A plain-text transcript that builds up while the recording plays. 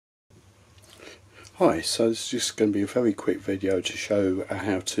Hi, so this is just going to be a very quick video to show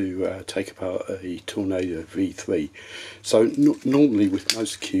how to take apart a Tornado V3. So normally with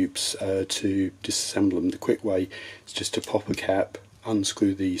most cubes, to disassemble them, the quick way is just to pop a cap,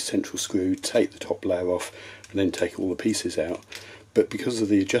 unscrew the central screw, take the top layer off and then take all the pieces out. But because of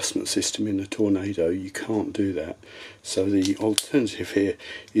the adjustment system in the Tornado, you can't do that. So the alternative here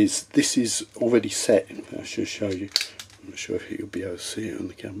is, this is already set. I should show you. I'm not sure if you'll be able to see it on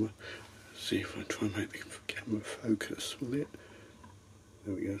the camera. See if I try and make the camera focus, will it?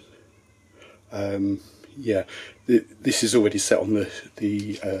 There we go. Yeah, this is already set on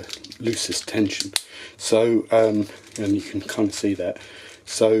the loosest tension. So, and you can kind of see that.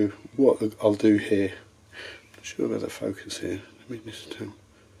 So what I'll do here, I'm not sure about the focus here. Let me just tell.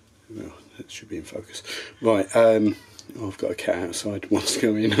 Well, that should be in focus. Right. I've got a cat outside, wants to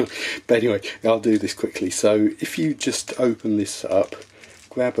go in. But anyway, I'll do this quickly. So if you just open this up,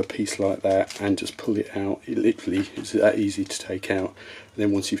 grab a piece like that and just pull it out. It literally is that easy to take out. And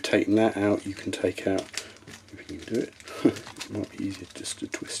then once you've taken that out, you can take out, if you can do it, it might be easier just to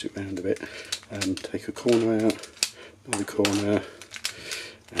twist it around a bit. Take a corner out, another corner,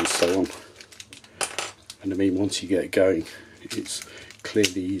 and so on. And I mean, once you get it going, it's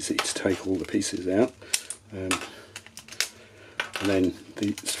clearly easy to take all the pieces out. And then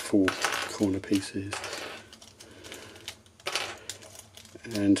these 4 corner pieces.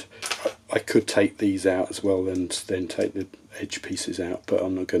 And I could take these out as well and then take the edge pieces out, but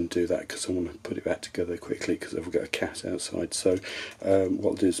I'm not going to do that because I want to put it back together quickly because I've got a cat outside. So what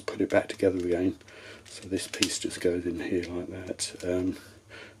I'll do is put it back together again. So this piece just goes in here like that. So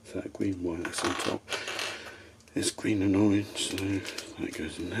that green wire that's on top. There's green and orange, so that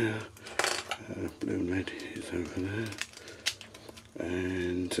goes in there. Blue and red is over there.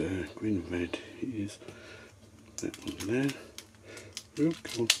 And green and red is that one there. Oop,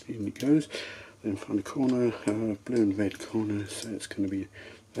 come on, in it goes. Then find a corner, blue and red corner, so it's going to be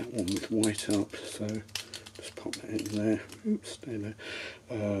that one with white up, so just pop that in there. Oops, stay there.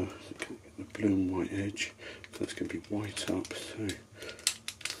 Get the blue and white edge, so that's going to be white up, so I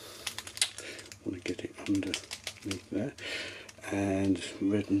want to get it underneath there. And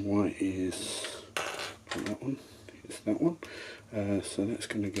red and white is that one, it's that one. So that's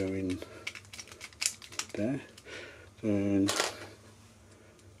going to go in there. Then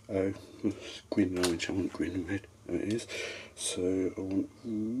green and orange, I want green and red, there it is. So I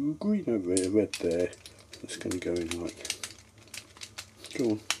want green over here, red there. That's going to go in like, go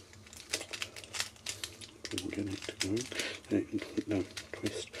on. Get it to go in. No,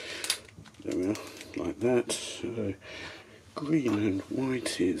 twist. There we are, like that. So green and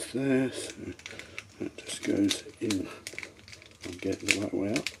white is there, so that just goes in. I'll get the right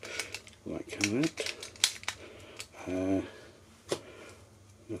way up, like that.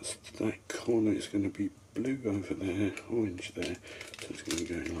 That corner is going to be blue over there, orange there, so it's going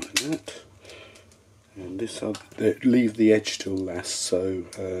to go in like that. And this I'll leave the edge till last, so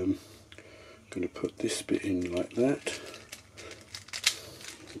I'm going to put this bit in like that.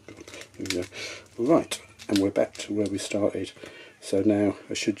 There we go. Right, and we're back to where we started. So now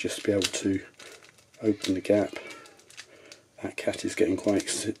I should just be able to open the gap. That cat is getting quite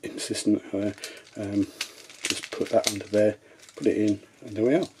insistent there. Just put that under there, put it in, and there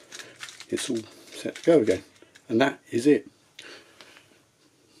we are. It's all set to go again. And that is it.